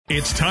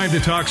It's time to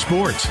talk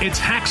sports. It's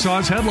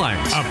Hacksaw's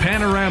Headlines, a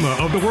panorama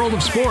of the world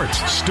of sports,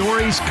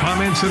 stories,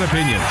 comments, and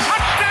opinions.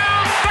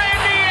 Touchdown,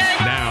 San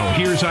Diego! Now,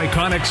 here's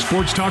iconic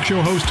sports talk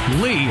show host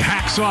Lee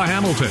Hacksaw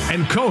Hamilton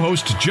and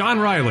co-host John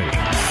Riley.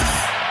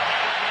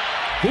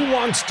 Who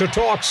wants to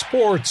talk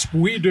sports?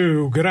 We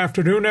do. Good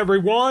afternoon,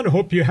 everyone.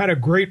 Hope you had a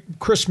great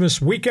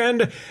Christmas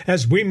weekend.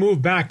 As we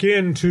move back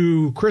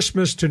into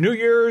Christmas to New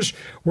Year's,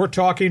 we're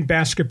talking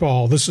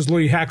basketball. This is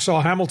Lee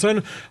Hacksaw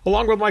Hamilton,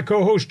 along with my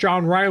co-host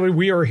John Riley.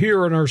 We are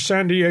here in our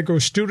San Diego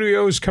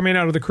studios coming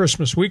out of the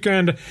Christmas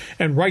weekend.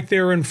 And right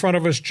there in front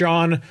of us,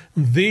 John,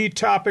 the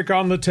topic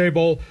on the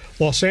table,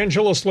 Los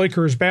Angeles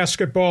Lakers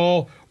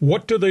basketball.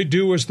 What do they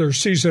do as their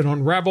season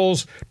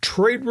unravels?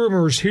 Trade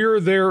rumors here,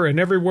 there, and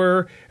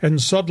everywhere,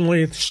 and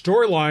suddenly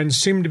storylines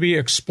seem to be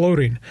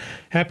exploding.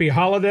 Happy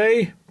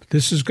holiday.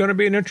 This is going to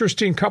be an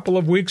interesting couple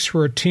of weeks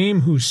for a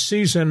team whose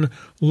season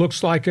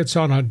looks like it's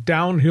on a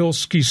downhill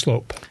ski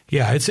slope.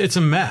 Yeah, it's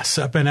a mess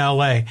up in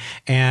L.A.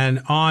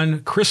 And on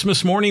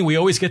Christmas morning, we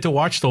always get to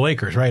watch the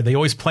Lakers, right? They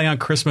always play on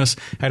Christmas.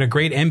 Had a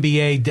great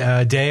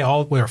NBA day.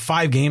 There were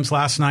 5 games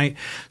last night.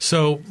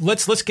 So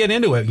let's get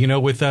into it. You know,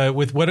 with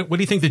what do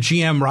you think the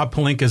GM Rob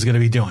Pelinka is going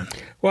to be doing?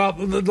 Well,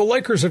 the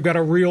Lakers have got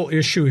a real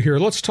issue here.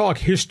 Let's talk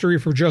history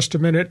for just a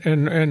minute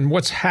and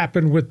what's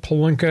happened with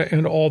Pelinka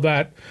and all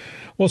that.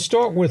 We'll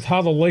start with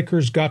how the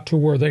Lakers got to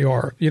where they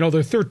are. You know,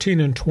 they're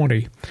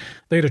 13-20.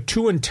 They had a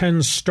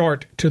 2-10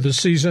 start to the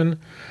season.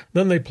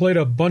 Then they played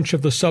a bunch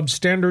of the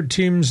substandard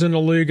teams in the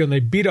league, and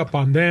they beat up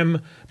on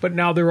them. But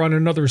now they're on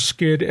another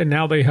skid, and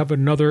now they have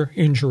another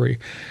injury.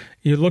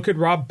 You look at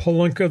Rob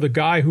Pelinka, the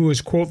guy who is,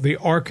 quote, the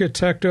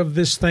architect of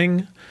this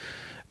thing.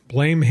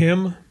 Blame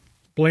him.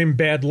 Blame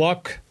bad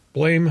luck.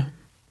 Blame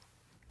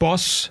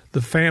Bus,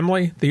 the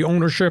family, the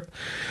ownership.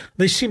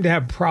 They seem to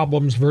have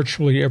problems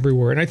virtually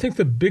everywhere. And I think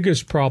the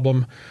biggest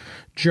problem,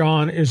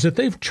 John, is that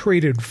they've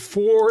traded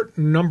 4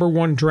 number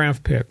 1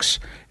 draft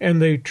picks,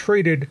 and they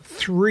traded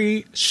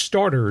 3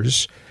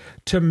 starters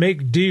to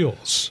make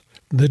deals.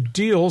 The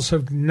deals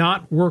have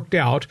not worked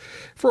out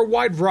for a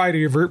wide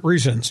variety of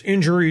reasons,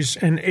 injuries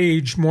and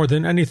age more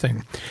than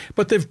anything.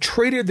 But they've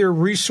traded their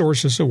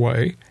resources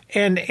away,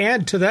 and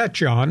add to that,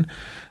 John,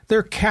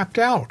 they're capped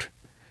out.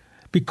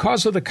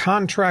 Because of the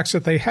contracts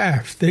that they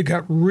have, they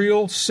got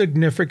real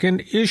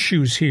significant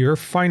issues here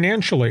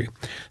financially.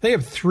 They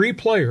have 3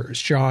 players,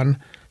 John.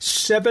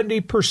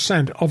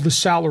 70% of the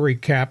salary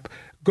cap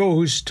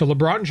goes to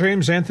LeBron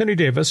James, Anthony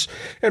Davis,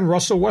 and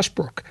Russell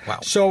Westbrook. Wow.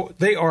 So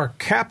they are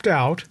capped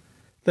out.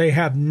 They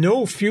have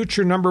no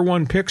future number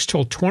 1 picks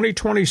till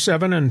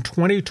 2027 and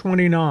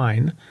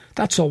 2029.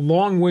 That's a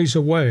long ways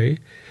away.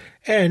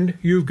 And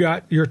you've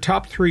got your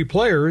top 3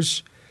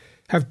 players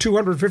have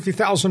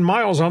 250,000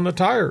 miles on the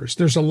tires.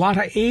 There's a lot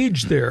of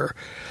age there.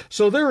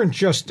 So they're in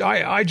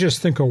I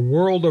just think a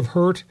world of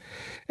hurt.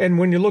 And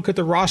when you look at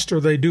the roster,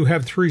 they do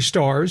have 3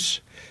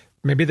 stars.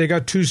 Maybe they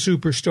got 2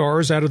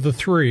 superstars out of the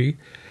 3.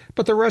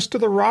 But the rest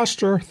of the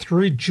roster,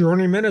 3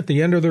 journeymen at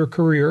the end of their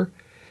career,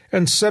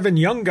 and 7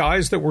 young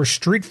guys that were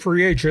street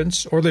free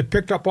agents, or they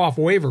picked up off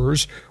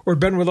waivers, or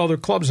been with other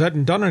clubs,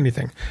 hadn't done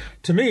anything.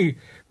 To me,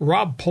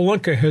 Rob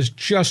Pelinka has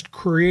just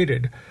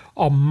created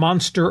a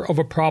monster of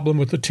a problem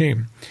with the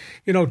team.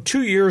 You know,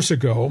 2 years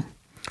ago,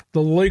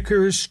 the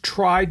Lakers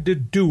tried to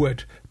do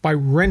it by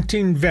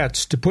renting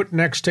vets to put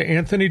next to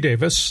Anthony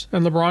Davis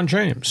and LeBron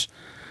James.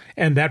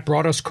 And that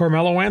brought us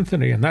Carmelo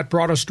Anthony, and that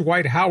brought us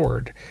Dwight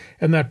Howard,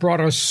 and that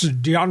brought us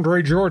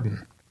DeAndre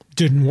Jordan.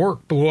 Didn't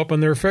work, blew up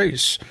in their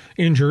face.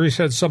 Injuries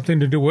had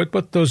something to do with it,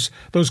 but those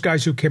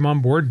guys who came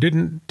on board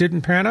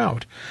didn't pan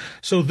out.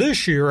 So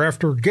this year,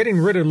 after getting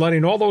rid and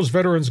letting all those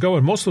veterans go,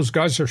 and most of those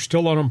guys are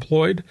still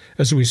unemployed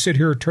as we sit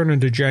here turn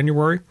into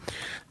January,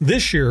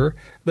 this year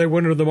they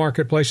went into the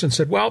marketplace and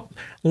said, well,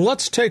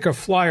 let's take a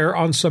flyer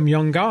on some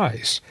young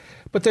guys.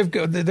 But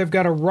they've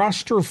got a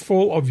roster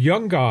full of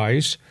young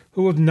guys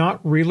who have not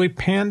really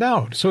panned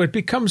out. So it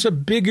becomes a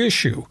big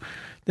issue.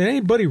 Did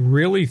anybody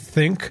really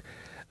think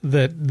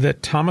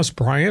that Thomas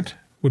Bryant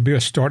would be a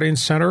starting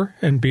center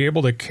and be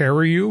able to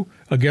carry you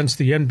against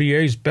the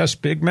NBA's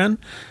best big men?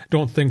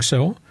 Don't think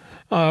so.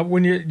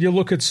 When you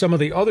look at some of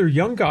the other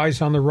young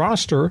guys on the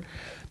roster,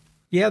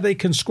 yeah, they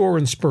can score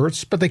in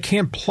spurts, but they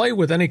can't play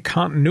with any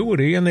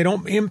continuity, and they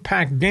don't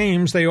impact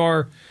games. They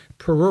are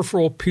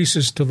peripheral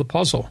pieces to the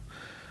puzzle.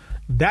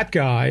 That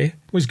guy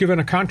was given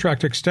a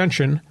contract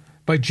extension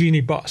by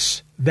Jeannie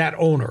Buss, that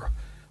owner.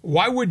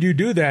 Why would you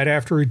do that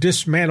after he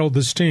dismantled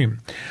this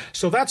team?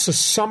 So that's a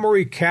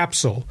summary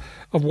capsule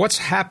of what's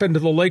happened to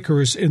the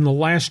Lakers in the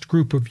last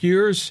group of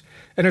years.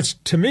 And it's,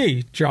 to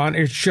me, John,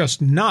 it's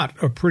just not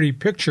a pretty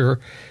picture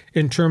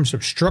in terms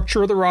of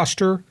structure of the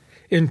roster,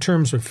 in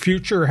terms of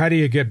future, how do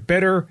you get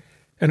better,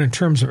 and in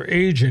terms of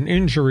age and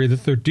injury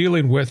that they're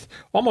dealing with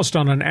almost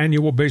on an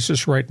annual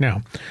basis right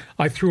now.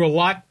 I threw a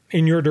lot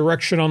in your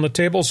direction on the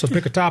table. So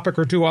pick a topic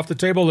or two off the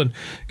table and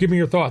give me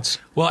your thoughts.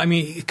 Well, I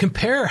mean,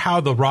 compare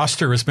how the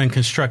roster has been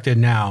constructed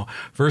now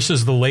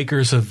versus the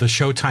Lakers of the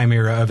Showtime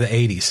era of the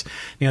 80s.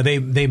 You know,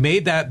 they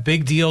made that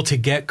big deal to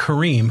get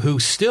Kareem, who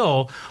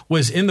still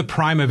was in the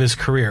prime of his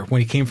career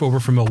when he came over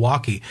from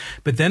Milwaukee.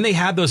 But then they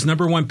had those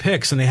number one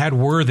picks, and they had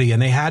Worthy,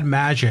 and they had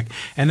Magic,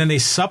 and then they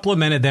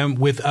supplemented them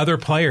with other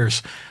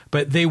players.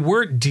 But they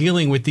weren't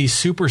dealing with these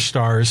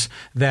superstars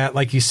that,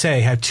 like you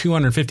say, had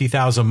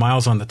 250,000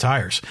 miles on the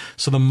tires.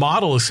 So the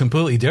model is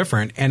completely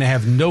different, and they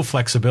have no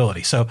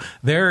flexibility. So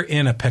they're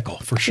in a pickle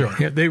for sure.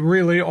 Yeah, they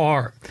really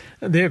are.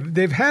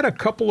 They've had a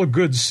couple of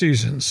good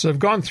seasons. They've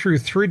gone through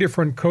 3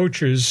 different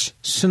coaches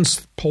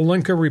since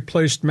Pelinka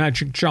replaced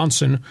Magic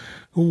Johnson,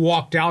 who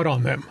walked out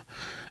on them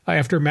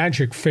after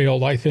Magic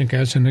failed, I think,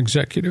 as an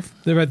executive.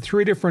 They've had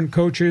 3 different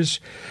coaches.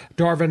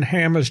 Darvin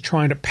Ham is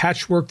trying to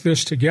patchwork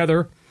this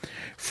together.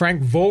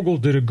 Frank Vogel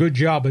did a good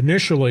job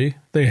initially.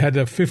 They had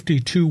a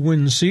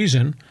 52-win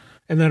season,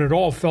 and then it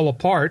all fell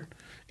apart,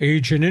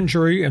 age and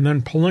injury, and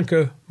then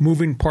Pelinka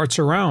moving parts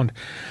around.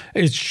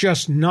 It's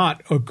just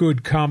not a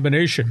good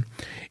combination.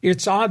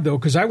 It's odd, though,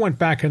 because I went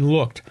back and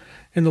looked.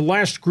 In the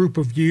last group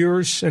of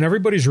years, and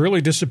everybody's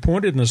really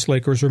disappointed in this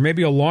Lakers, or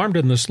maybe alarmed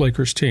in this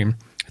Lakers team,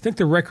 I think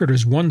the record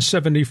is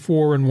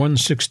 174 and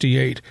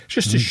 168,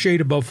 just a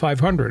shade above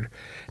 500.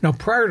 Now,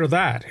 prior to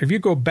that, if you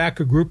go back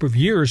a group of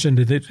years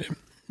into the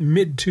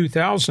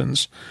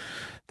mid-2000s,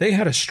 they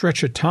had a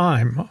stretch of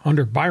time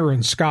under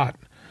Byron Scott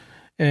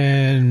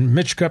and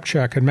Mitch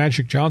Kupchak and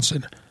Magic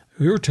Johnson.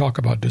 We were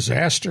talking about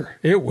disaster.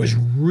 It was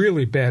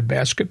really bad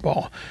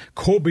basketball.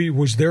 Kobe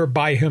was there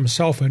by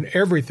himself, and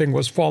everything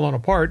was falling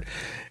apart,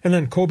 and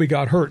then Kobe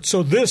got hurt.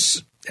 So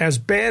this, as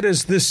bad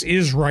as this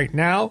is right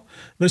now,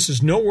 this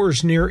is nowhere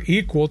near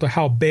equal to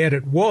how bad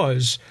it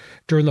was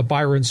during the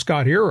Byron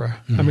Scott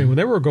era. I mean, when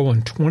they were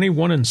going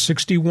 21 and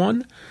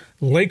 61,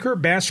 Laker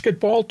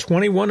basketball,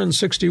 21 and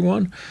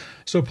 61.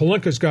 So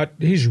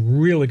he's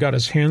really got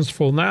his hands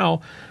full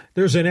now.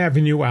 There's an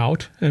avenue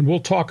out, and we'll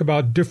talk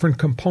about different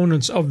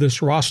components of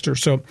this roster.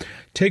 So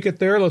take it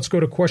there. Let's go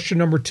to question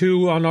number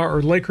 2 on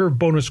our Laker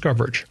bonus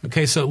coverage.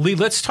 Okay, so Lee,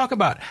 let's talk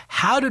about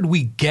how did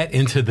we get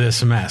into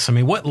this mess? I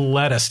mean, what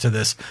led us to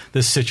this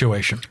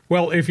situation?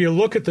 Well, if you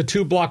look at the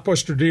 2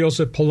 blockbuster deals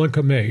that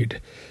Pelinka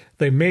made,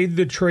 they made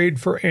the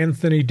trade for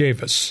Anthony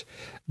Davis.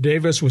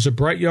 Davis was a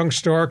bright young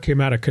star, came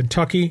out of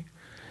Kentucky,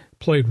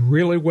 played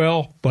really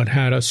well, but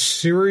had a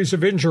series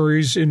of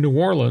injuries in New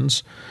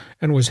Orleans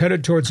and was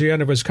headed towards the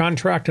end of his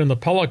contract. And the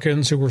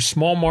Pelicans, who were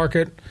small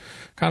market,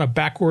 kind of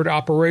backward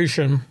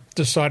operation,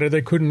 decided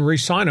they couldn't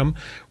re-sign him,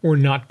 were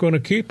not going to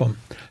keep him.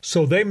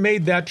 So they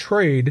made that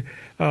trade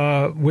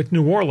with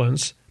New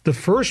Orleans. The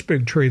first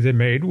big trade they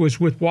made was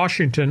with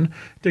Washington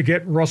to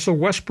get Russell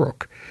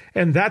Westbrook.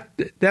 And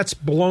that's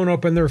blown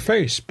up in their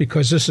face,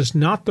 because this is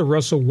not the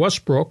Russell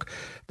Westbrook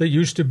that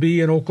used to be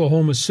in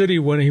Oklahoma City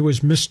when he was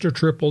Mr.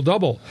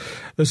 Triple-Double.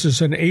 This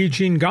is an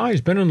aging guy.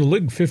 He's been in the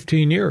league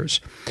 15 years.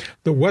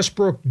 The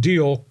Westbrook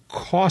deal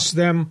cost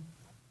them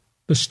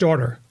the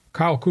starter,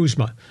 Kyle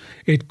Kuzma.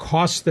 It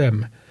cost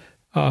them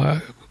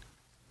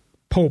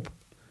Pope,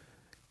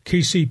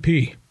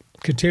 KCP.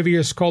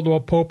 Kentavious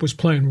Caldwell-Pope was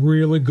playing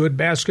really good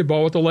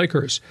basketball with the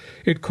Lakers.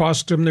 It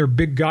cost them their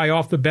big guy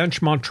off the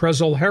bench,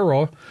 Montrezl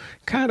Harrell,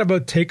 kind of a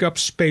take-up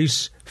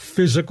space,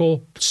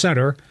 physical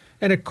center,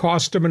 and it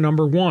cost them a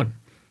number 1.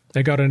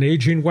 They got an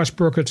aging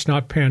Westbrook. It's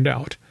not panned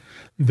out.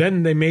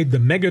 Then they made the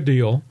mega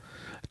deal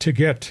to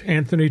get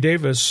Anthony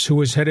Davis, who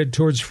was headed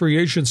towards free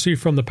agency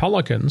from the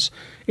Pelicans.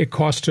 It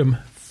cost them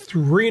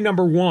 3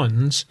 number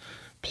 1s,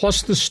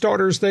 plus the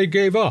starters they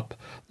gave up.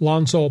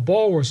 Lonzo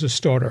Ball was a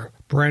starter.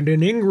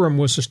 Brandon Ingram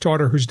was a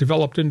starter who's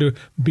developed into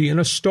being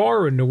a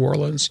star in New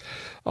Orleans.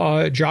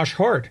 Josh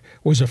Hart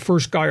was the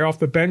first guy off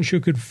the bench who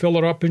could fill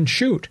it up and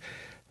shoot.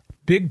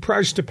 Big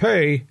price to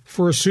pay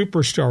for a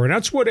superstar, and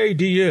that's what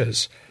AD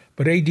is.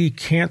 But AD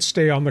can't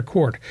stay on the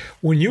court.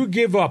 When you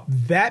give up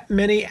that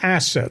many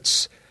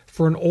assets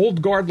for an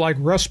old guard like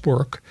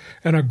Westbrook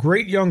and a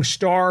great young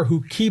star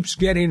who keeps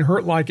getting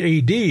hurt like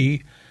AD,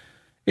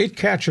 it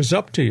catches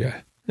up to you.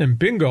 And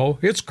bingo,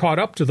 it's caught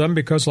up to them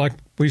because, like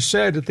we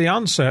said at the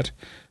onset,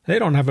 they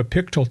don't have a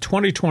pick till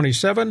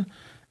 2027,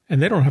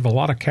 and they don't have a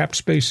lot of cap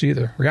space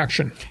either.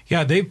 Reaction.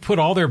 Yeah, they put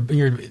all their,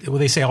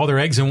 they say all their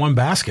eggs in one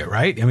basket,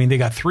 right? I mean, they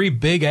got 3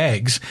 big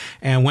eggs,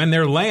 and when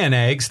they're laying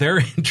eggs, they're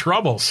in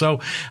trouble. So,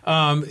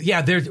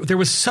 there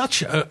was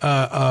such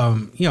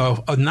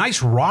a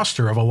nice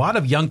roster of a lot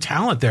of young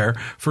talent there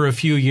for a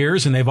few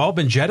years, and they've all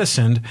been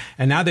jettisoned,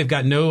 and now they've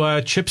got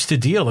no chips to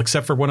deal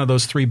except for one of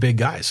those 3 big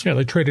guys. Yeah,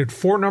 they traded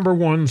 4 number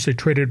 1s, they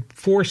traded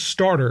 4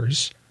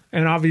 starters,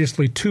 and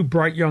obviously 2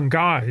 bright young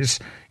guys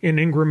in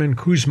Ingram and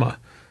Kuzma.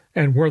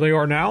 And where they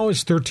are now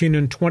is 13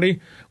 and 20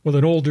 with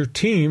an older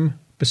team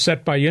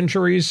beset by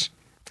injuries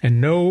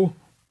and no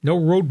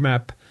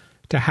roadmap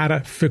to how to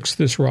fix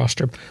this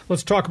roster.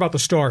 Let's talk about the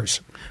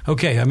stars.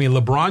 Okay, I mean,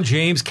 LeBron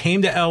James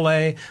came to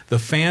L.A. The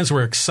fans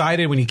were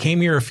excited when he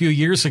came here a few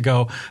years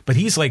ago, but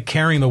he's like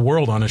carrying the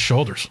world on his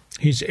shoulders.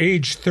 He's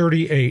age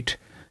 38.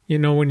 You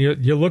know, when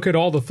you look at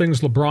all the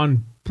things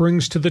LeBron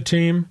brings to the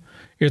team,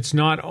 it's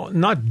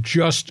not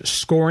just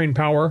scoring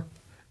power,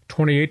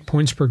 28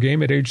 points per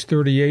game at age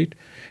 38.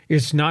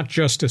 It's not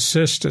just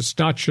assists. It's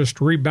not just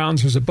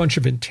rebounds. There's a bunch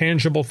of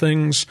intangible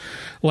things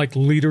like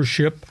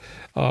leadership,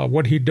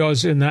 what he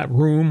does in that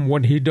room,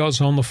 what he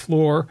does on the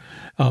floor,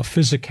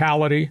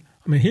 physicality.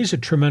 I mean, he's a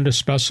tremendous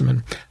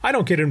specimen. I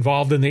don't get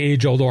involved in the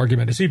age-old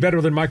argument. Is he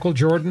better than Michael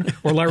Jordan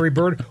or Larry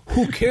Bird?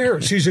 Who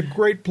cares? He's a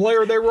great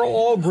player. They were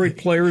all great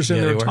players in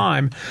their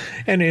time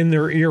and in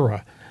their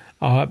era.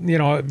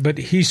 But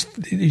he's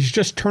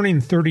just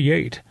turning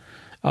 38.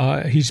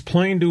 He's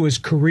playing to his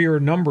career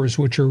numbers,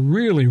 which are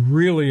really,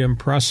 really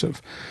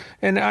impressive.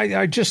 And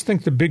I just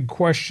think the big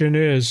question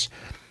is,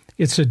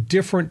 it's a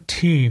different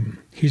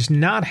team. He's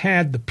not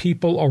had the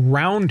people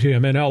around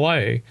him in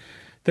L.A.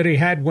 that he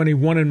had when he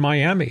won in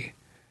Miami.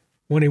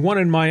 When he won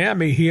in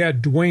Miami, he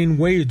had Dwayne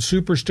Wade,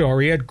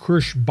 superstar. He had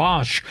Chris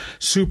Bosh,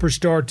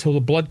 superstar, till the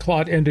blood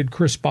clot ended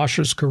Chris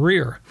Bosh's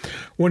career.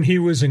 When he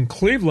was in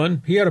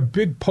Cleveland, he had a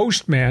big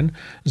postman,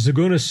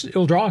 Zagunis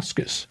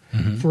Ildrauskas,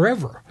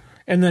 forever.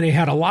 And then he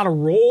had a lot of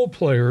role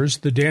players,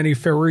 the Danny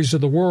Ferrys of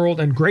the world,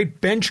 and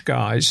great bench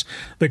guys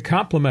that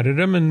complimented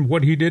him. And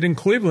what he did in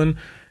Cleveland,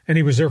 and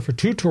he was there for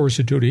 2 tours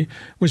of duty,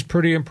 was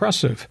pretty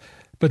impressive.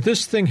 But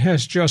this thing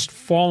has just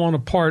fallen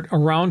apart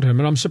around him.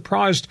 And I'm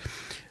surprised,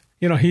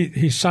 you know,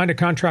 he signed a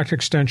contract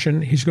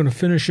extension. He's going to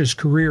finish his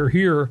career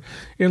here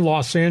in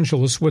Los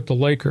Angeles with the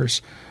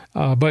Lakers.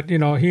 But, you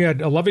know, he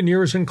had 11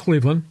 years in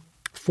Cleveland,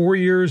 4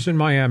 years in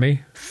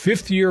Miami,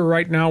 5th year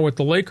right now with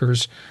the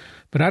Lakers.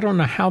 But I don't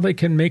know how they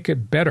can make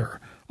it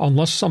better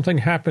unless something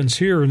happens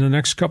here in the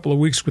next couple of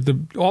weeks with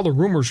all the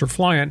rumors are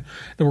flying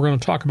that we're going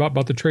to talk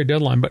about the trade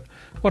deadline. But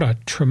what a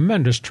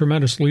tremendous,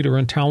 tremendous leader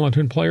and talent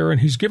and player,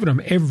 and he's given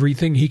them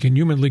everything he can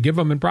humanly give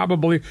them and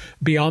probably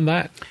beyond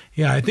that.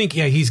 Yeah, I think,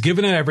 he's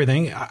given it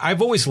everything.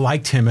 I've always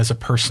liked him as a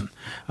person,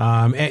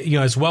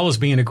 as well as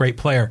being a great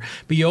player.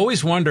 But you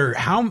always wonder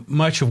how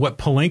much of what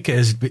Pelinka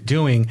is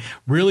doing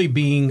really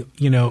being,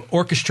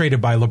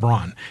 orchestrated by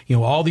LeBron. You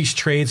know, all these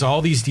trades,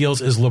 all these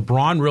deals, is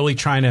LeBron really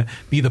trying to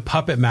be the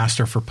puppet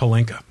master for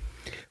Pelinka?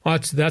 Well,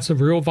 that's a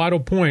real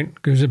vital point,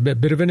 because a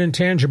bit of an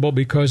intangible,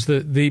 because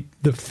the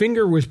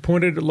finger was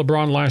pointed at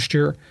LeBron last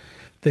year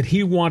that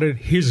he wanted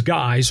his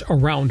guys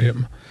around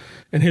him,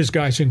 and his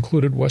guys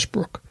included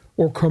Westbrook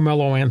or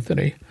Carmelo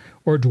Anthony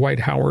or Dwight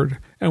Howard,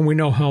 and we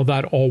know how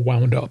that all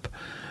wound up.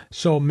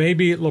 So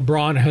maybe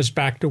LeBron has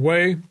backed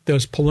away.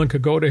 Does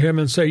Pelinka go to him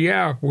and say,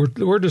 yeah,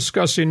 we're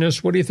discussing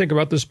this. What do you think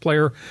about this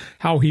player,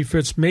 how he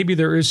fits? Maybe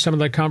there is some of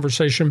that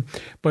conversation,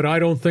 but I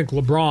don't think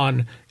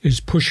LeBron is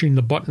pushing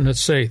the button that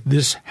say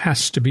this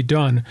has to be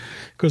done,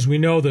 because we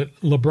know that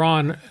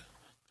LeBron,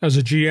 as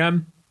a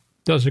GM,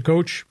 as a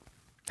coach,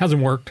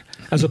 hasn't worked.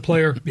 As a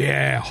player,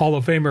 Hall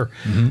of Famer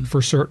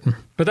for certain.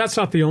 But that's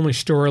not the only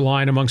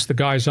storyline amongst the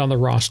guys on the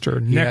roster.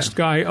 Next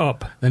guy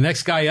up. The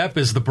next guy up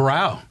is the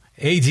Brow,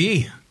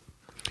 AD.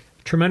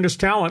 Tremendous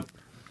talent,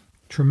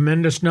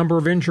 tremendous number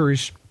of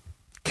injuries,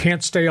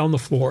 can't stay on the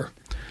floor.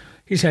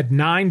 He's had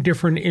 9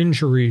 different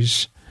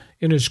injuries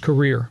in his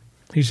career.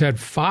 He's had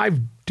 5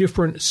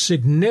 different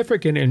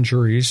significant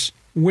injuries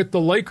with the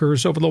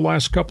Lakers over the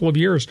last couple of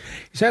years.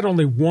 He's had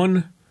only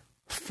 1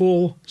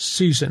 full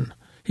season.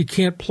 He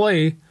can't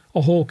play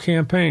a whole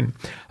campaign.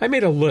 I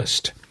made a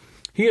list.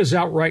 He is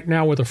out right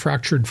now with a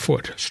fractured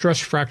foot, stress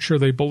fracture,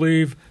 they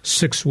believe,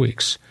 6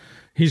 weeks.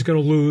 He's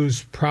going to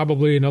lose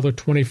probably another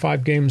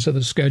 25 games of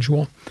the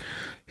schedule.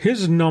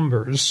 His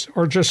numbers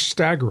are just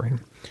staggering.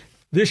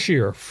 This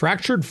year,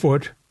 fractured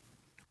foot,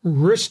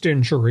 wrist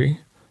injury,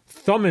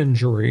 thumb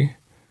injury,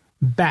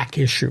 back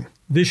issue.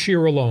 This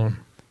year alone.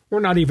 We're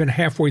not even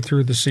halfway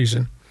through the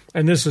season,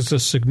 and this is a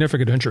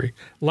significant injury.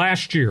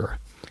 Last year,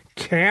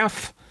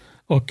 calf,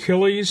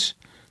 Achilles,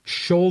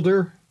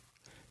 shoulder,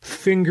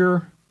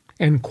 finger,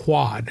 and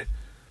quad.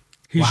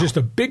 He's just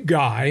a big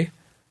guy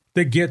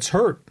that gets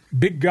hurt.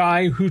 Big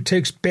guy who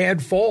takes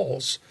bad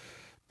falls.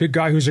 Big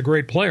guy who's a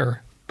great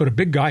player, but a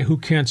big guy who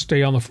can't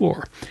stay on the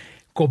floor.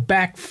 Go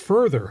back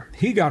further.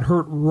 He got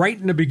hurt right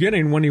in the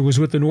beginning when he was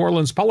with the New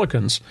Orleans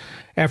Pelicans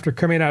after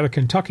coming out of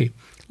Kentucky.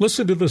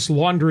 Listen to this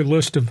laundry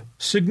list of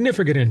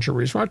significant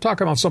injuries. We're not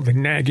talking about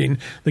something nagging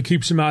that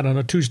keeps him out on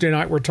a Tuesday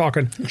night. We're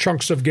talking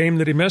chunks of game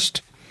that he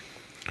missed.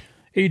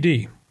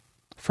 AD,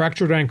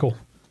 fractured ankle,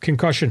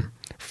 concussion,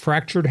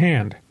 fractured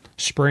hand,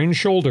 sprained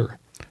shoulder,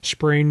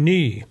 sprained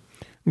knee,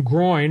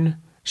 groin,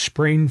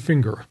 sprained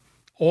finger.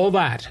 All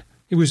that.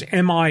 He was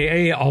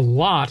MIA a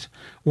lot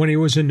when he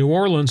was in New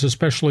Orleans,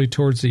 especially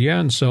towards the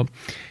end. So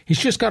he's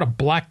just got a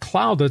black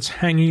cloud that's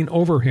hanging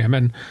over him.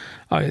 And,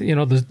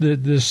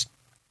 this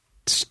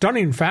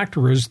stunning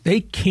factor is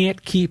they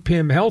can't keep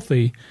him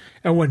healthy.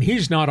 And when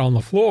he's not on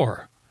the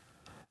floor,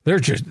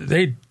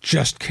 they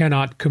just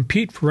cannot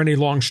compete for any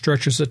long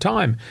stretches of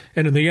time.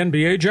 And in the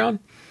NBA, John,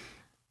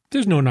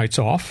 there's no nights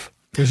off.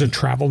 There's a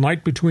travel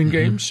night between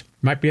games.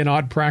 Might be an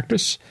odd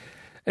practice.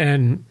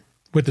 And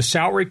with the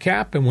salary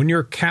cap, and when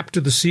you're capped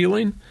to the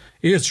ceiling,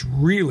 It's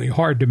really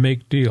hard to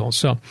make deals.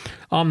 So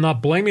I'm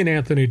not blaming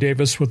Anthony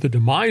Davis with the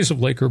demise of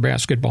Laker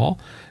basketball,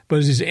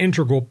 but he's an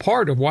integral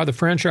part of why the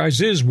franchise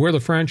is where the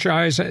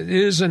franchise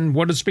is and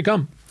what it's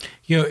become.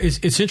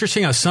 It's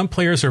interesting how some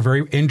players are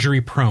very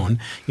injury prone.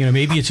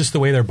 Maybe it's just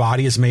the way their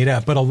body is made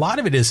up, but a lot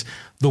of it is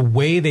the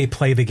way they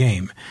play the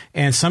game.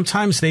 And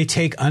sometimes they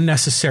take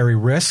unnecessary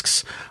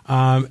risks.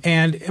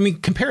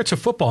 Compare it to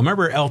football.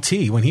 Remember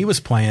LT, when he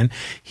was playing,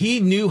 he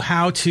knew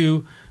how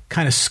to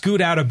kind of scoot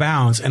out of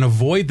bounds and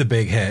avoid the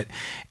big hit.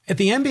 At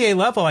the NBA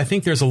level, I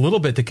think there's a little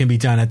bit that can be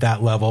done at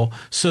that level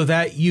so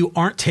that you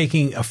aren't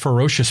taking a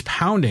ferocious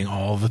pounding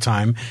all the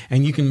time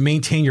and you can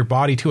maintain your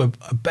body to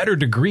a better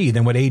degree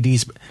than what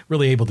AD's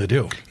really able to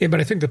do. Yeah, but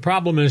I think the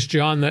problem is,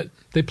 John, that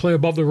they play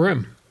above the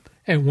rim.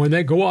 And when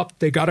they go up,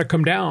 they got to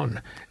come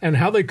down. And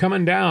how they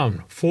coming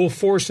down? Full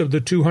force of the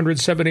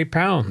 270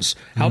 pounds.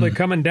 How they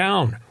coming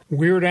down?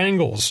 Weird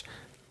angles.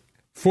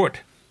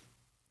 Foot.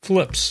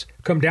 Flips.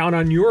 Come down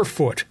on your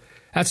foot.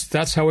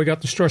 That's how he got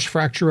the stress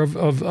fracture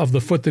of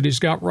the foot that he's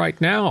got right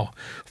now.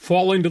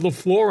 Falling to the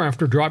floor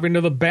after driving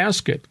to the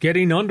basket,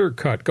 getting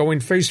undercut,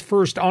 going face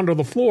first onto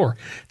the floor.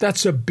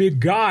 That's a big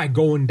guy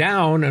going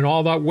down, and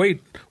all that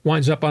weight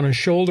winds up on his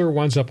shoulder,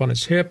 winds up on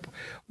his hip,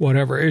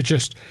 whatever. It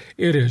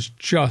is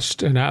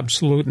just an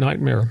absolute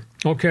nightmare.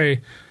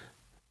 Okay,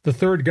 the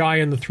third guy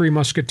in the Three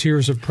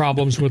Musketeers of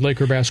problems with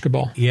Laker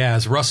basketball. Yeah,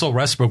 it's Russell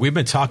Westbrook. We've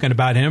been talking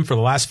about him for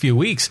the last few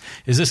weeks.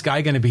 Is this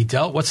guy going to be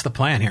dealt? What's the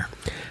plan here?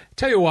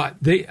 Tell you what,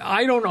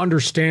 I don't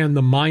understand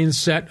the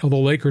mindset of the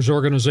Lakers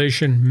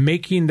organization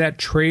making that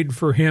trade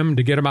for him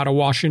to get him out of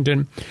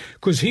Washington,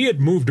 because he had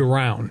moved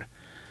around.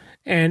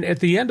 And at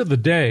the end of the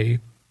day,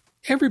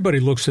 everybody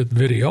looks at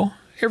video.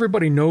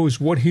 Everybody knows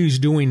what he's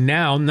doing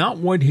now, not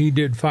what he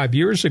did 5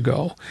 years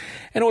ago.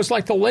 And it was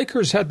like the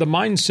Lakers had the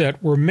mindset,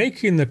 we're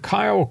making the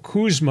Kyle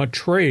Kuzma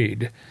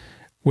trade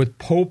with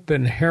Pope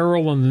and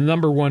Harrell and the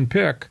number one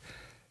pick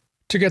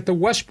to get the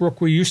Westbrook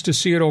we used to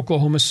see at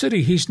Oklahoma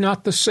City. He's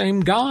not the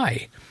same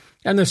guy.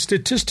 And the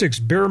statistics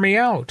bear me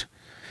out.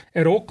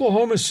 At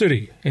Oklahoma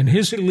City, in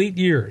his elite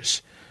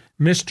years,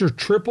 Mr.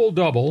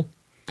 Triple-Double,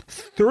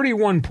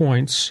 31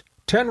 points,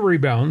 10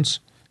 rebounds,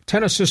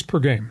 10 assists per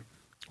game.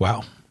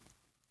 Wow.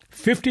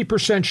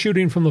 50%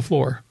 shooting from the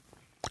floor,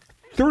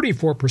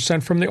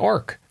 34% from the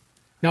arc.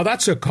 Now,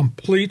 that's a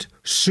complete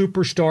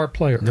superstar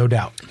player. No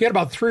doubt. He had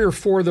about 3 or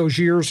 4 of those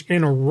years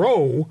in a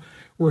row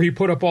where he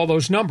put up all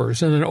those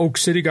numbers, and then Oak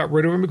City got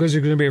rid of him because he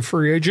was going to be a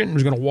free agent and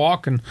was going to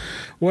walk and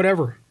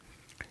whatever.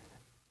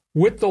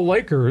 With the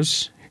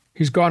Lakers,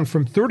 he's gone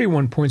from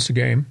 31 points a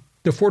game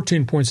to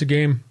 14 points a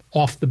game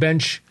off the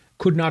bench,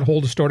 could not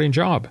hold a starting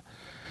job.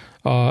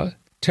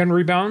 10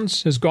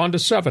 rebounds has gone to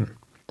 7.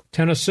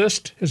 10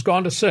 assists has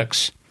gone to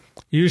 6.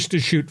 Used to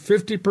shoot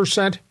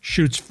 50%,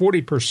 shoots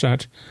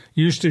 40%.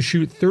 Used to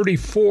shoot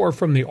 34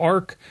 from the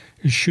arc,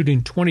 is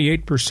shooting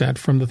 28%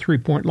 from the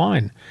three-point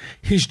line.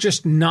 He's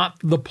just not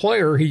the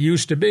player he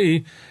used to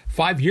be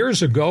 5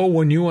 years ago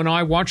when you and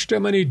I watched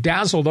him and he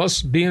dazzled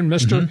us being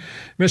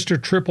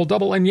Mr.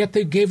 Triple-Double, and yet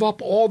they gave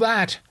up all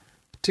that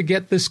to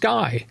get this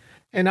guy.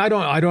 And I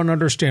don't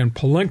understand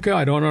Pelinka.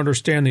 I don't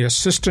understand the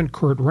assistant,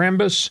 Kurt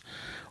Rambis.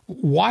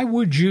 Why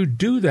would you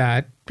do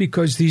that?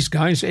 Because these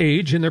guys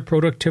age and their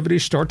productivity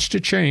starts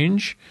to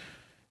change,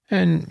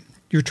 and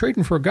you're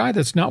trading for a guy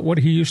that's not what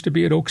he used to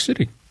be at Oak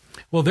City.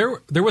 Well,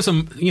 there was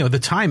the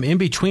time in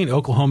between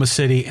Oklahoma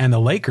City and the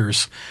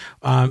Lakers,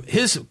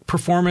 his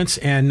performance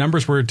and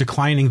numbers were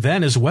declining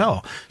then as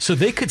well. So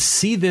they could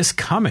see this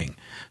coming.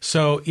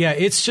 So, yeah,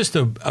 it's just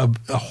a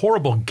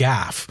horrible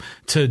gaffe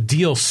to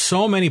deal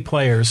so many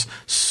players,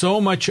 so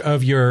much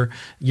of your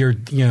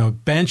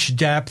bench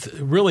depth,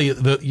 really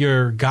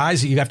your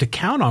guys that you have to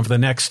count on for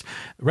the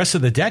rest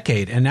of the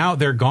decade. And now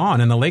they're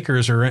gone, and the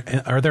Lakers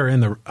are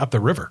there up the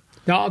river.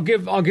 Now,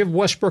 I'll give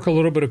Westbrook a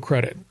little bit of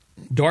credit.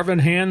 Darvin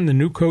Ham, the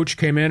new coach,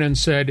 came in and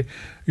said,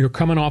 "You're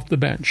coming off the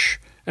bench."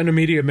 And the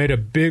media made a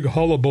big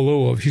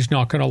hullabaloo of he's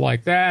not going to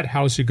like that,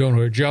 how's he going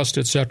to adjust,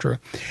 etc.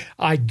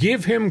 I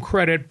give him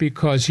credit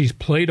because he's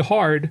played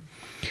hard.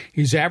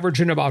 He's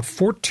averaging about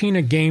 14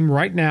 a game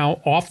right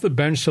now off the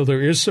bench, so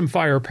there is some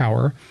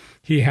firepower.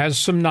 He has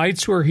some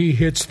nights where he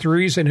hits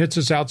threes and hits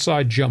his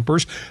outside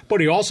jumpers,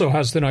 but he also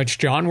has the nights,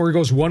 John, where he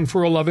goes 1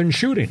 for 11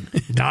 shooting.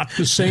 Not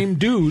the same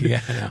dude,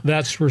 yeah.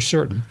 That's for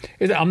certain.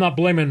 I'm not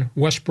blaming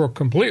Westbrook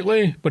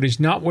completely, but he's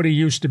not what he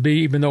used to be,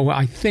 even though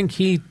I think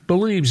he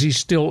believes he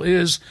still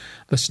is.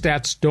 The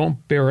stats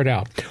don't bear it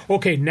out.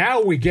 Okay,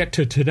 now we get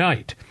to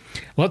tonight.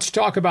 Let's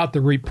talk about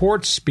the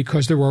reports,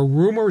 because there are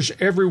rumors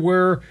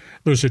everywhere.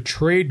 There's a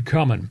trade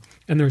coming.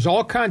 And there's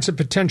all kinds of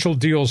potential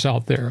deals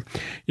out there.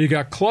 You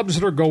got clubs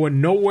that are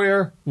going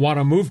nowhere, want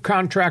to move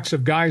contracts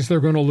of guys they're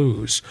going to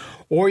lose.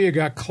 Or you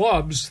got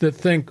clubs that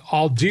think,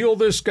 I'll deal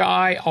this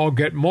guy, I'll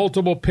get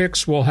multiple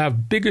picks, we'll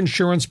have big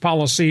insurance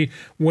policy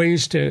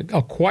ways to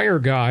acquire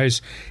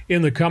guys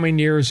in the coming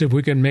years if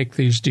we can make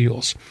these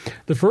deals.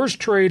 The first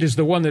trade is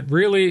the one that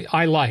really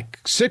I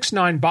like.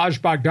 6'9"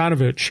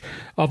 Bogdanovich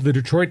of the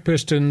Detroit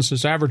Pistons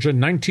is averaging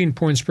 19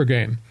 points per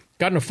game.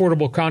 got an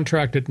affordable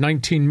contract at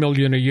 $19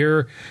 million a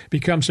year,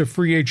 becomes a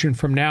free agent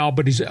from now,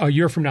 but he's a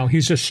year from now,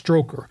 he's a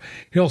stroker.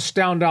 He'll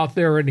stand out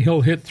there and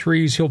he'll hit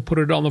threes, he'll put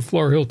it on the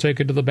floor, he'll take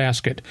it to the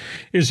basket.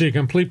 Is he a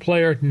complete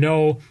player?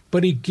 No,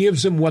 but he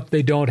gives them what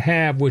they don't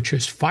have, which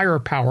is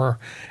firepower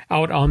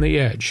out on the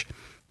edge.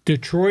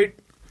 Detroit,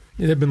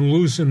 they've been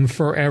losing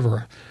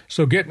forever.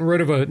 So getting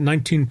rid of a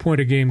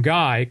 19-point-a-game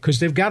guy, because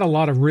they've got a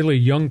lot of really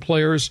young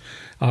players,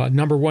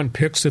 number one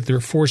picks that they're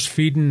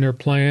force-feeding, they're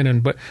playing,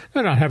 but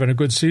they're not having a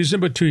good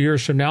season, but 2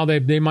 years from now,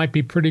 they might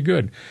be pretty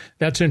good.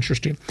 That's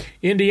interesting.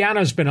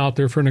 Indiana's been out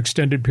there for an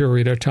extended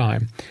period of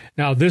time.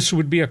 Now, this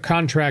would be a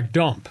contract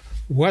dump.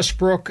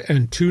 Westbrook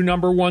and 2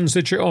 number ones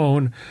that you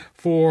own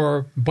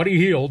for Buddy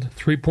Hield,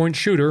 three-point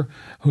shooter,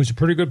 who's a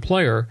pretty good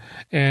player,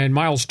 and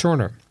Miles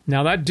Turner.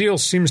 Now, that deal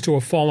seems to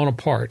have fallen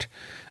apart.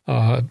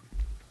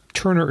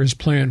 Turner is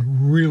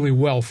playing really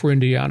well for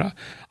Indiana.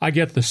 I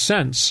get the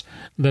sense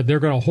that they're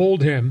going to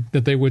hold him,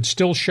 that they would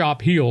still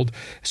shop Hield.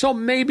 So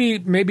maybe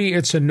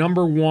it's a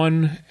number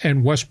one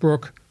and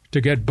Westbrook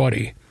to get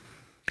Buddy.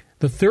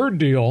 The third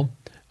deal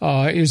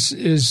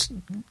is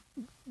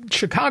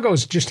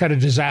Chicago's just had a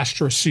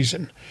disastrous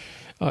season.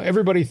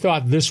 Everybody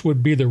thought this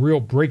would be the real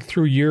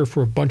breakthrough year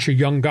for a bunch of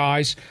young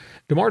guys.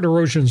 DeMar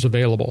DeRozan's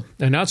available,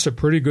 and that's a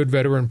pretty good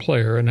veteran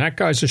player. And that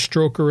guy's a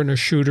stroker and a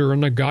shooter,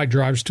 and the guy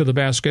drives to the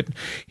basket.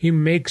 He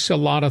makes a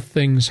lot of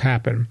things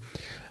happen.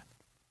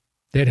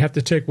 They'd have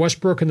to take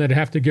Westbrook, and they'd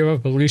have to give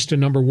up at least a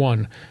number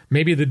one.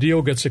 Maybe the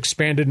deal gets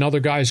expanded and other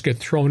guys get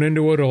thrown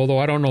into it, although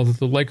I don't know that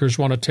the Lakers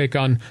want to take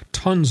on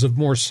tons of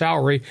more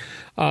salary.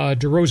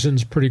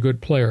 DeRozan's a pretty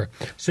good player.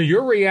 So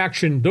your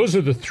reaction, those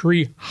are the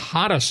 3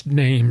 hottest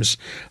names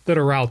that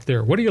are out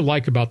there. What do you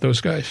like about those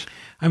guys?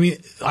 I mean,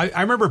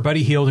 I remember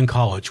Buddy Hield in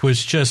college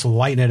was just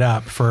lighting it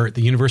up for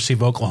the University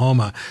of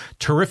Oklahoma.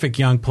 Terrific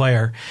young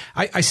player.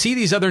 I see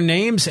these other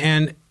names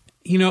and,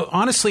 you know,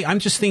 honestly, I'm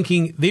just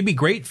thinking they'd be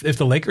great if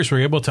the Lakers were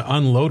able to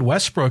unload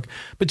Westbrook.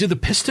 But do the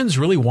Pistons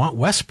really want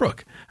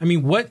Westbrook? I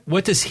mean,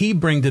 what does he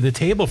bring to the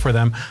table for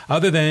them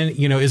other than,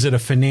 you know, is it a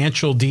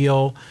financial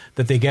deal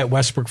that they get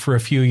Westbrook for a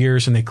few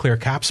years and they clear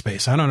cap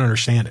space? I don't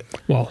understand it.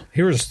 Well,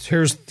 here's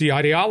the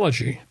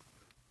ideology.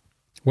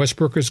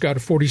 Westbrook has got a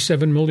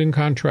 $47 million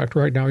contract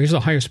right now. He's the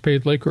highest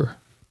paid Laker.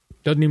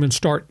 Doesn't even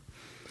start.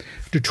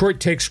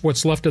 Detroit takes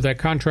what's left of that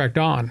contract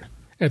on.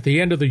 At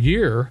the end of the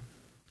year,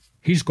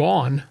 he's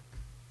gone.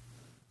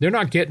 They're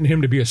not getting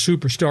him to be a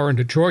superstar in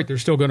Detroit. They're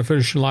still going to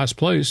finish in last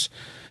place.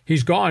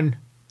 He's gone.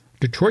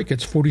 Detroit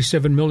gets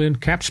 $47 million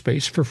cap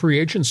space for free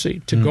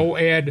agency to go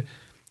add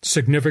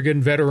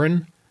significant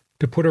veteran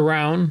to put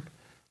around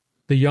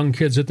the young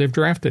kids that they've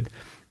drafted.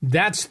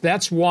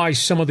 That's why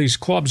some of these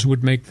clubs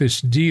would make this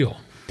deal.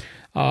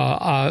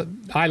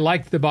 I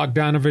like the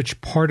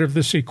Bogdanovich part of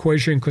this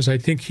equation because I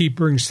think he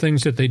brings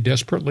things that they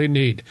desperately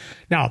need.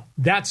 Now,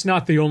 that's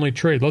not the only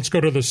trade. Let's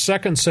go to the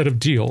second set of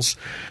deals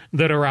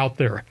that are out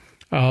there.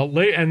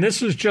 And this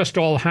has just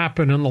all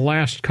happened in the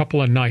last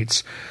couple of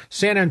nights.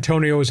 San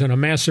Antonio is in a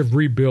massive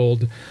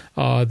rebuild.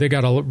 They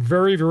got a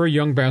very, very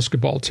young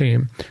basketball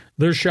team.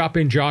 They're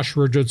shopping Josh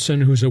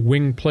Richardson, who's a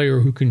wing player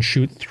who can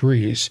shoot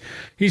threes.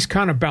 He's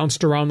kind of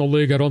bounced around the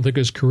league. I don't think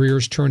his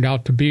career's turned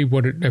out to be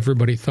what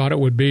everybody thought it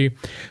would be.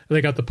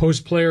 They got the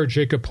post player,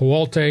 Jacob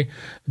Pualte.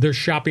 They're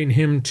shopping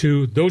him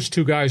to those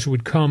 2 guys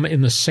would come in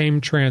the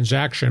same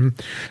transaction.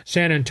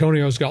 San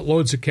Antonio's got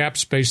loads of cap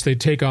space. They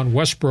take on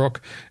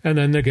Westbrook, and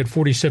then they get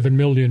 $47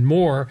 million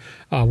more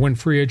when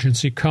free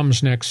agency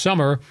comes next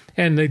summer,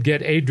 and they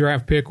get a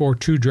draft pick or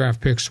 2 draft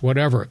picks,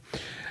 whatever.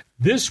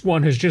 This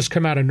one has just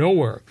come out of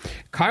nowhere.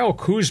 Kyle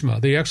Kuzma,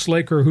 the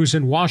ex-Laker who's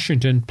in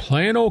Washington,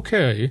 playing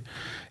okay,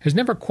 has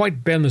never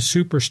quite been the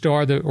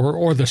superstar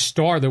or the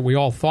star that we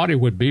all thought he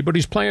would be, but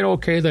he's playing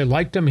okay. They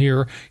liked him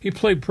here. He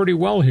played pretty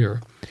well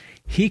here.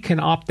 He can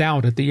opt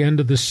out at the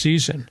end of the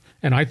season,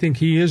 and I think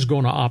he is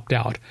going to opt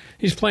out.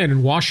 He's playing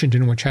in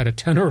Washington, which had a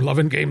 10 or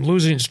 11 game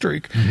losing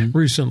streak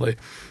recently.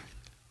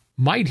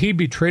 Might he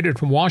be traded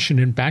from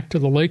Washington back to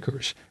the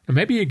Lakers? And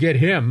maybe you get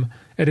him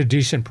at a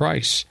decent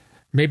price.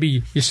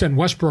 Maybe you send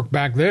Westbrook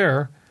back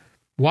there.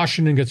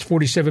 Washington gets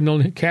 $47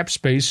 million cap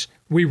space.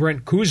 We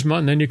rent Kuzma,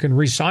 and then you can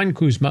re-sign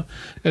Kuzma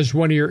as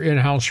one of your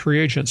in-house free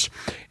agents.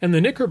 And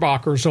the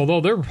Knickerbockers, although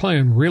they're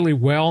playing really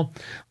well,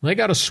 they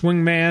got a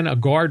swing man, a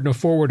guard, and a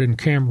forward in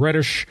Cam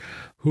Reddish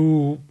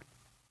who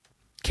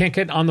can't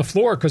get on the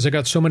floor because they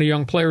got so many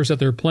young players that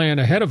they're playing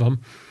ahead of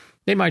them.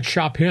 They might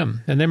shop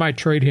him, and they might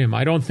trade him.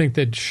 I don't think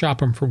they'd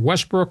shop him for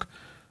Westbrook,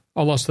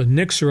 unless the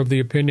Knicks are of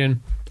the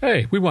opinion,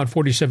 hey, we want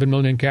 $47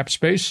 million cap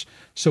space,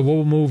 so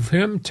we'll move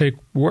him, take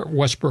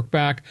Westbrook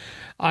back.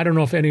 I don't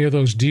know if any of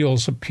those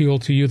deals appeal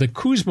to you. The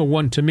Kuzma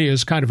one, to me,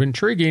 is kind of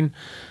intriguing,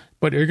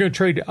 but you're going to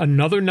trade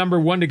another number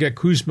one to get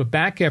Kuzma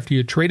back after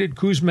you traded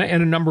Kuzma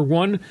and a number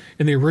one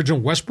in the original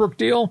Westbrook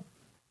deal?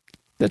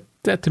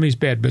 That to me is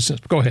bad business.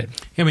 Go ahead.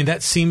 I mean,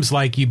 that seems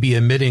like you'd be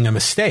admitting a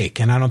mistake,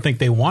 and I don't think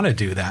they want to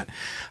do that.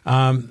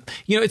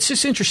 It's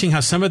just interesting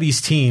how some of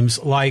these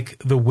teams, like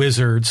the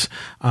Wizards,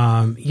 they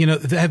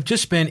have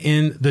just been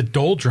in the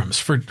doldrums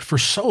for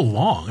so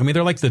long. I mean,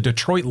 they're like the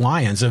Detroit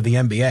Lions of the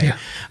NBA. Yeah.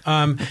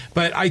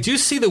 But I do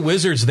see the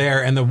Wizards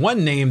there, and the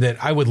one name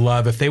that I would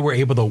love if they were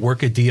able to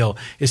work a deal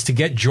is to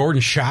get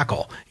Jordan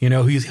Shackle,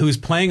 who's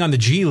playing on the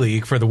G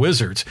League for the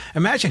Wizards.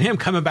 Imagine him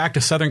coming back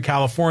to Southern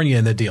California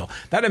in the deal.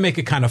 That'd make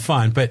it kind of fun.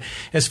 But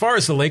as far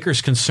as the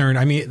Lakers concerned,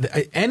 I mean,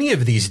 any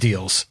of these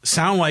deals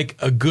sound like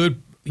a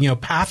good,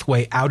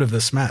 pathway out of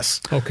this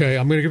mess. Okay,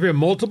 I'm going to give you a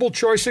multiple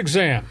choice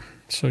exam.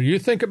 So you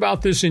think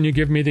about this and you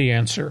give me the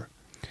answer.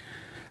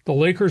 The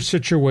Lakers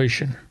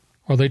situation,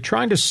 are they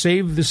trying to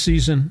save the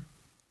season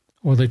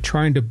or are they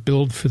trying to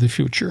build for the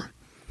future?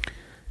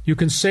 You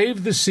can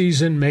save the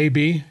season,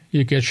 maybe.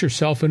 You get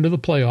yourself into the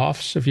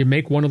playoffs if you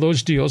make one of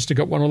those deals to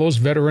get one of those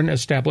veteran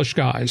established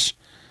guys.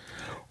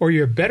 Or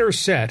you're better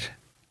set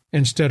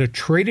instead of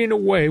trading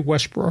away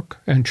Westbrook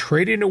and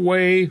trading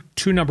away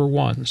 2 number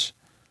ones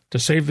to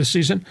save the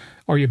season,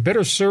 are you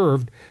better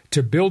served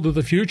to build to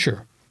the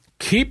future?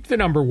 Keep the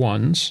number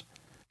ones,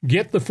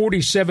 get the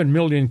 $47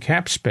 million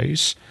cap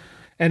space,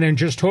 and then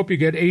just hope you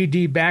get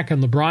AD back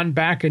and LeBron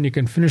back and you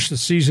can finish the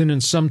season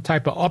in some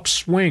type of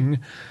upswing.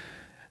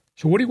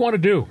 So what do you want to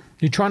do?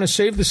 You trying to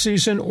save the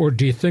season, or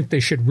do you think they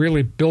should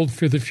really build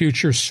for the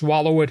future,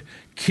 swallow it,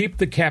 keep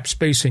the cap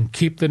space, and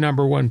keep the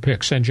number 1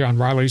 picks? And John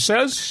Riley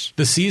says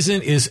the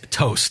season is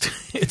toast.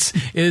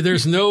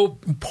 There's no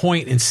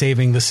point in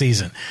saving the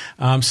season.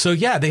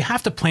 They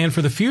have to plan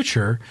for the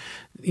future.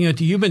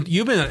 You've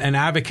been an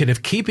advocate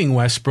of keeping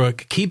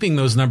Westbrook, keeping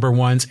those number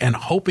ones, and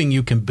hoping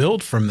you can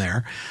build from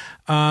there.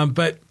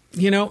 But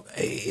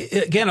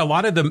again, a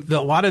lot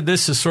of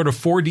this is sort of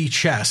 4D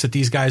chess that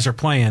these guys are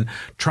playing,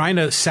 trying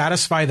to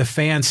satisfy the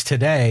fans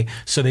today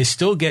so they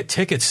still get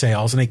ticket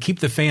sales and they keep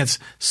the fans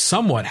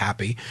somewhat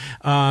happy,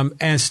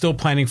 and still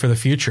planning for the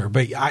future.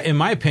 But in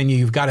my opinion,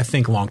 you've got to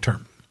think long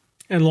term.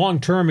 And long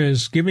term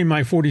is give me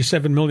my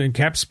 $47 million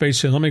cap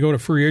space and let me go to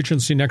free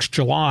agency next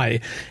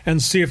July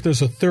and see if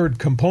there's a third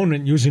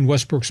component using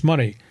Westbrook's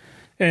money.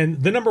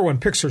 And the number 1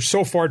 picks are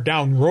so far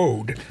down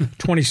road,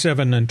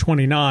 27 and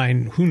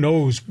 29. Who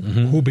knows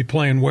who'll be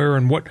playing where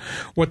and what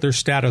their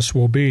status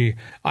will be.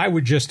 I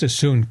would just as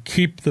soon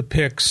keep the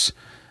picks.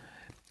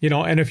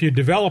 And if you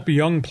develop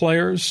young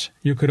players,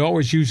 you could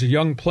always use a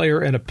young player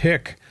and a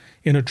pick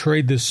in a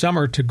trade this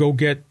summer to go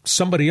get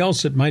somebody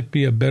else that might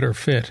be a better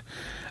fit.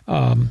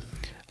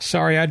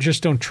 Sorry, I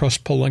just don't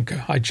trust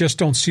Pelinka. I just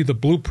don't see the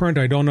blueprint.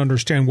 I don't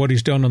understand what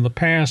he's done in the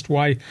past,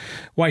 why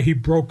he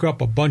broke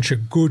up a bunch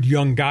of good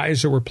young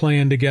guys that were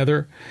playing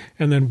together,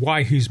 and then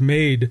why he's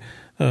made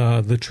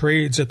the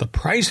trades at the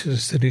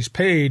prices that he's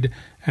paid,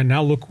 and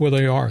now look where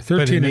they are,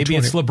 13 but maybe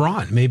and 20. It's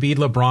LeBron. Maybe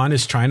LeBron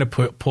is trying to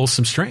pull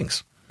some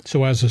strings.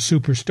 So as a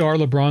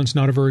superstar, LeBron's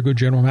not a very good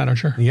general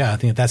manager? Yeah, I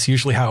think that's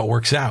usually how it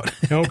works out.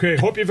 Okay,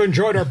 hope you've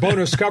enjoyed our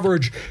bonus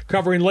coverage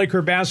covering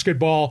Laker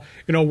basketball.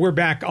 We're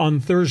back on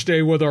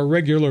Thursday with our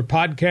regular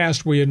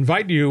podcast. We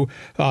invite you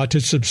to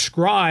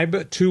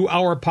subscribe to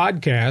our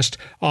podcast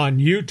on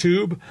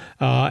YouTube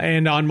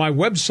and on my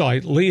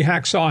website,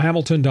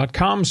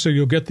 LeeHacksawHamilton.com, so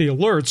you'll get the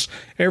alerts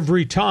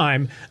every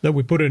time that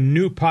we put a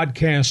new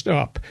podcast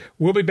up.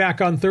 We'll be back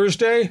on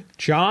Thursday.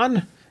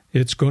 John?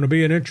 It's going to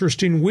be an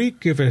interesting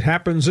week if it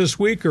happens this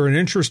week, or an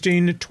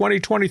interesting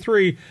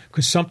 2023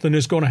 because something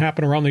is going to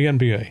happen around the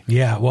NBA.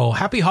 Yeah, well,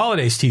 happy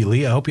holidays to you,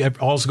 Lee. I hope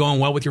all's going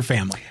well with your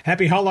family.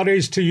 Happy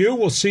holidays to you.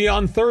 We'll see you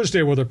on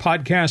Thursday with our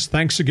podcast.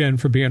 Thanks again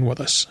for being with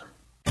us.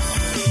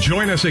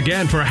 Join us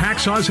again for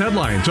Hacksaw's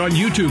Headlines on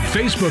YouTube,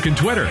 Facebook, and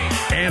Twitter.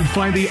 And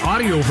find the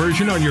audio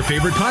version on your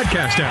favorite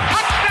podcast apps.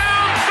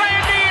 Touchdown,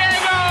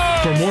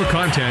 San Diego! For more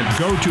content,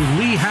 go to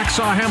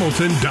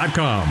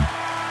LeeHacksawHamilton.com.